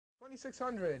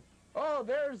2600. Oh,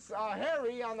 there's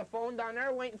Harry on the phone down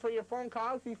there waiting for your phone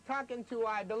calls. He's talking to,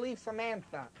 I believe,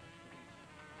 Samantha.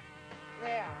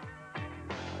 Yeah.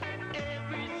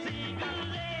 Every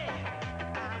single day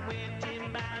I'm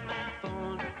waiting by my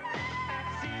phone.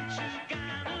 Since you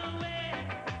gone away,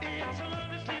 it's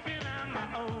lonely sleeping on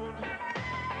my own.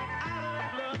 Out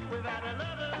of luck without a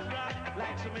lover's rock,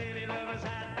 like so many lovers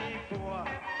had before.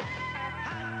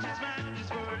 I just might just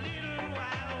for a little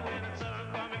while when it's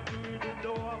sun coming through the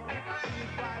door. It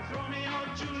was Romeo,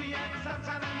 Juliet,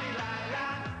 Sampson and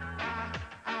Delilah.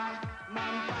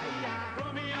 Mampaya.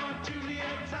 Romeo,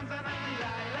 Juliet, Sampson and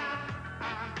Delilah.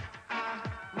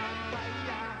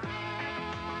 Mampaya.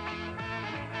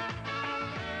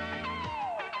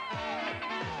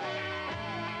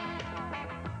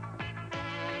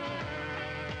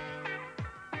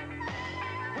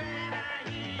 When I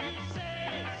hear you say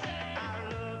our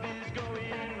love is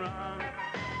going wrong,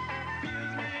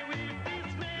 fills me with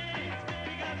dismay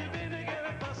because you've been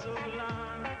together for so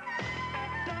long.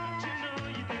 Don't you know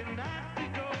you didn't have to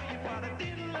go? Your father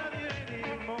didn't love you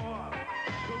anymore.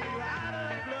 But we were out of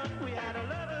love, we had a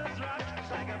lover's rush,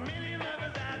 just like a million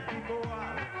lovers had before.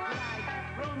 Like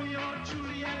Romeo,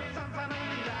 Juliet, Sampson and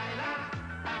Delilah.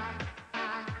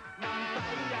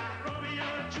 Mampaya. Romeo,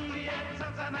 Juliet,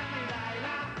 Sampson and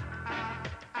Delilah.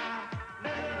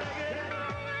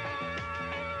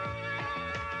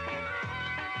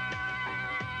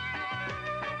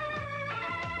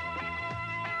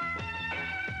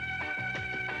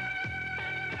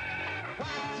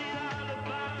 What's it all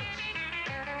about?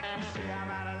 You say I'm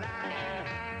out of line.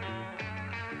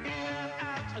 In and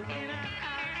out, in and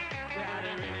out. We had a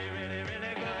really, really,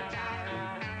 really good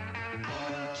time. I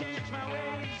will change my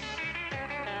ways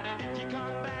if you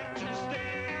come back to stay.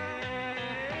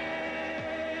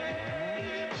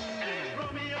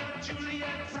 Romeo,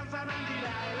 Juliet, Sampson and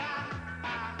Delilah.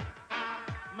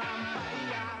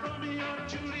 Mampaya. Romeo,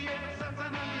 Juliet,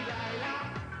 Sampson and Delilah.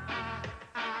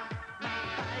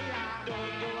 Mampaya.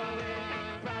 Don't go away.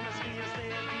 Promise me you'll stay,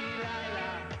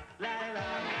 Delilah. Lila.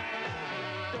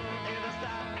 Don't ever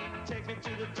stop. Take me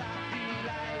to the top,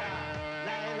 Delilah.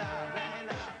 Lila.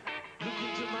 Look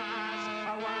into my eyes.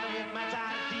 I wanna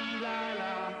hypnotize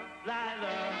Delilah.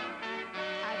 Lila.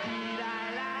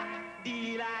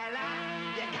 Delilah.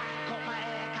 You can't cut my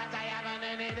hair 'cause I haven't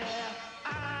any there.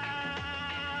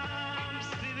 I'm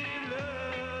still in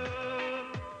love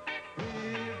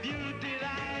with you,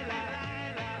 Delilah.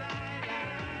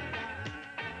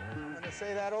 I'm gonna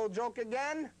say that old joke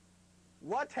again.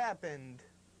 What happened?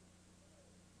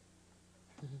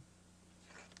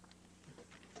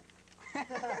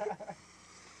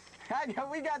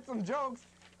 We got some jokes.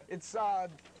 It's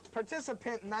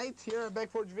participant night here at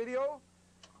Backforge Video.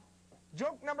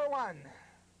 Joke number one.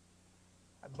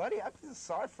 Buddy, I feel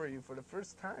sorry for you for the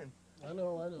first time. I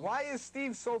know. Why is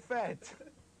Steve so fat?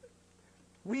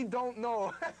 We don't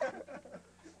know.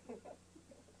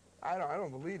 I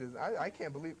don't believe this. I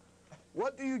can't believe.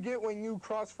 What do you get when you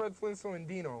cross Fred Flintstone and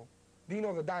Dino?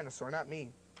 Dino's a dinosaur, not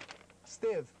me.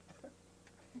 Stiv.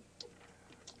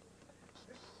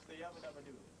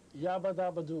 Yabba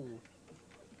dabba doo.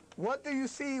 What do you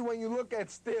see when you look at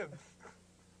Stiv?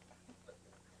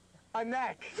 A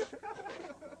neck.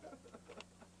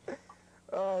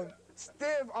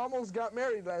 Stiv almost got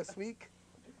married last week.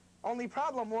 Only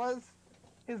problem was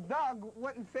his dog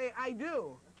wouldn't say I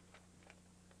do.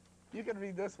 You can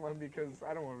read this one because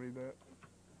I don't want to read that.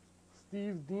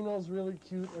 Steve, Dino's really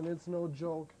cute and it's no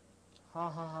joke. Ha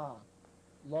ha ha.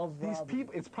 Love These Robbie.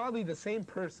 people, it's probably the same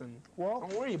person. Well,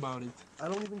 Don't worry about it. I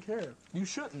don't even care. You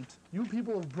shouldn't. You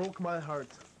people have broke my heart.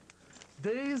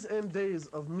 Days and days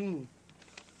of me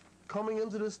coming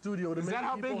into the studio to Is make that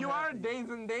how people big you are? happy. Days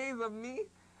and days of me?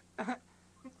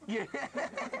 Yeah.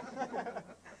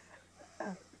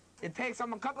 It takes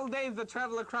him a couple days to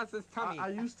travel across his tummy. I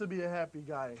used to be a happy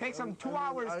guy. Takes him 2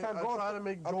 hours to I go try to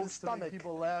make up his jokes to make stomach.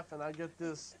 people laugh, and I get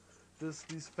these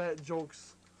fat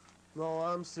jokes. No,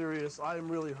 I'm serious. I'm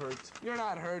really hurt. You're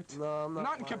not hurt. No, I'm not.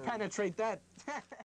 Nothing can lying. penetrate that.